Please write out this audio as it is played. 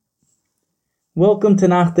Welcome to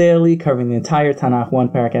Tanakh Daily, covering the entire Tanakh one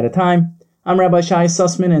parak at a time. I'm Rabbi Shai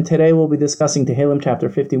Sussman, and today we'll be discussing Tehillim chapter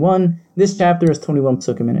 51. This chapter is 21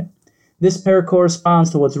 psukim in it. This parak corresponds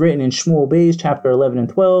to what's written in Shmuel Beis chapter 11 and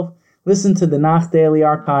 12. Listen to the Tanakh Daily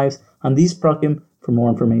archives on these prakim for more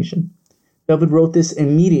information. David wrote this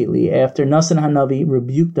immediately after Natan HaNavi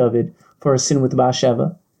rebuked David for his sin with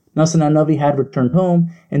Bathsheba. Natan HaNavi had returned home,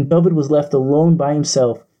 and David was left alone by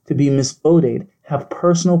himself to be misboded, have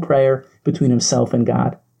personal prayer between himself and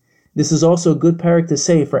God. This is also a good parak to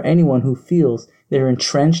say for anyone who feels they're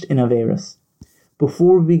entrenched in Averis.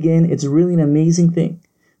 Before we begin, it's really an amazing thing.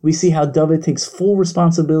 We see how David takes full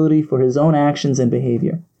responsibility for his own actions and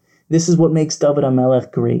behavior. This is what makes David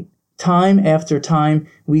HaMelech great. Time after time,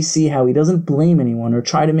 we see how he doesn't blame anyone or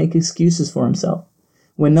try to make excuses for himself.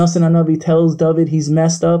 When Natan HaNavi tells David he's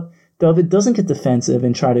messed up, David doesn't get defensive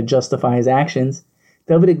and try to justify his actions.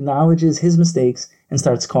 David acknowledges his mistakes and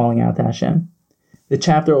starts calling out to Hashem. The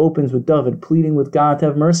chapter opens with David pleading with God to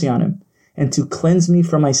have mercy on him and to cleanse me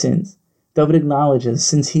from my sins. David acknowledges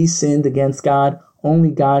since he sinned against God, only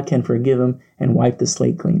God can forgive him and wipe the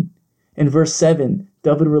slate clean. In verse 7,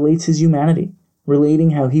 David relates his humanity,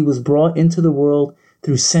 relating how he was brought into the world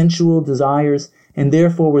through sensual desires and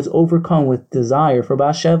therefore was overcome with desire for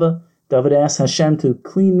Bathsheba. David asks Hashem to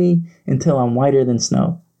clean me until I'm whiter than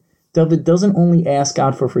snow. David doesn't only ask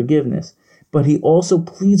God for forgiveness, but he also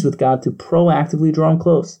pleads with God to proactively draw him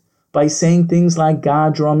close by saying things like,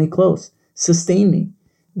 God, draw me close, sustain me.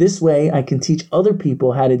 This way I can teach other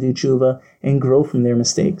people how to do tshuva and grow from their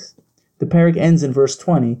mistakes. The parak ends in verse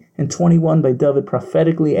 20 and 21 by David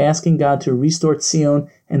prophetically asking God to restore Zion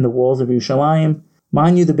and the walls of Yerushalayim.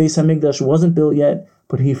 Mind you, the Beis HaMikdash wasn't built yet,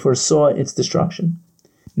 but he foresaw its destruction.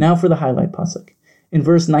 Now for the highlight pasuk. In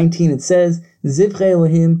verse 19 it says, Zivchei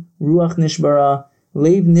Elohim ruach nishbara,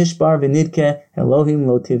 leiv nishbar v'nidke Elohim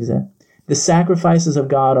lo tivzeh. The sacrifices of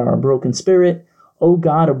God are a broken spirit. O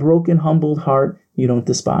God, a broken, humbled heart you don't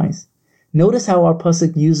despise. Notice how our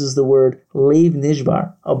pasuk uses the word leiv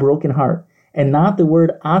nishbar, a broken heart, and not the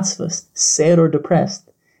word atzvus, sad or depressed.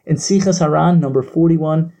 In Sichas Haran, number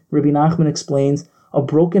 41, Rabbi Nachman explains, a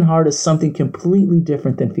broken heart is something completely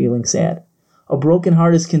different than feeling sad. A broken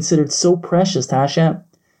heart is considered so precious to Hashem.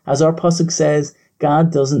 As our pasuk says, God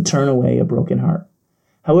doesn't turn away a broken heart.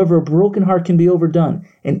 However, a broken heart can be overdone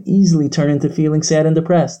and easily turn into feeling sad and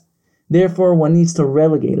depressed. Therefore, one needs to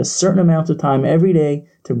relegate a certain amount of time every day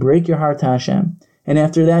to break your heart to Hashem, and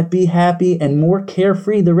after that be happy and more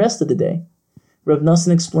carefree the rest of the day. Rav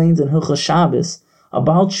Nosson explains in Hilchos Shabbos, a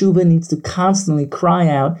Baal Tshuva needs to constantly cry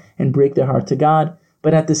out and break their heart to God,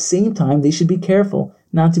 but at the same time they should be careful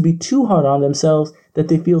not to be too hard on themselves that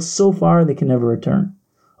they feel so far they can never return.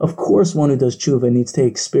 Of course, one who does tshuva needs to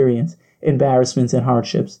experience embarrassments and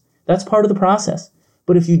hardships. That's part of the process.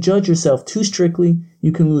 But if you judge yourself too strictly,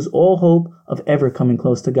 you can lose all hope of ever coming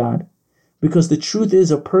close to God. Because the truth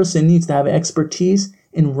is, a person needs to have expertise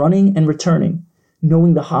in running and returning,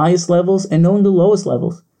 knowing the highest levels and knowing the lowest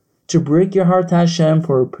levels, to break your heart to Hashem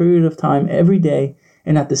for a period of time every day,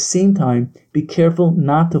 and at the same time, be careful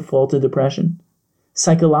not to fall to depression.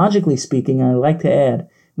 Psychologically speaking, I'd like to add,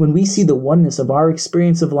 when we see the oneness of our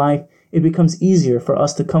experience of life, it becomes easier for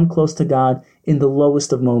us to come close to God in the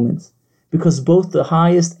lowest of moments, because both the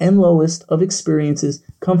highest and lowest of experiences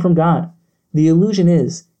come from God. The illusion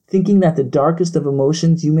is thinking that the darkest of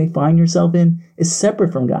emotions you may find yourself in is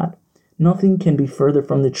separate from God. Nothing can be further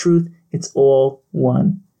from the truth. It's all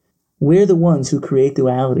one. We're the ones who create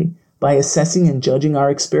duality by assessing and judging our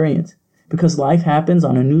experience. Because life happens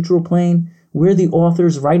on a neutral plane, we're the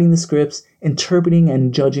authors writing the scripts, interpreting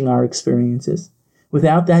and judging our experiences.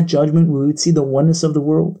 Without that judgment, we would see the oneness of the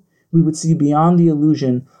world. We would see beyond the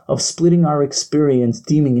illusion of splitting our experience,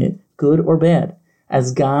 deeming it good or bad,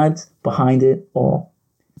 as God's behind it all.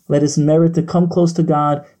 Let us merit to come close to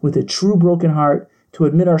God with a true broken heart, to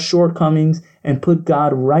admit our shortcomings and put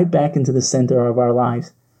God right back into the center of our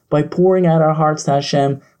lives, by pouring out our hearts to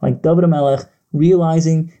Hashem like David HaMelech,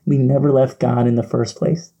 realizing we never left God in the first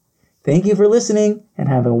place. Thank you for listening and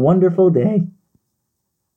have a wonderful day.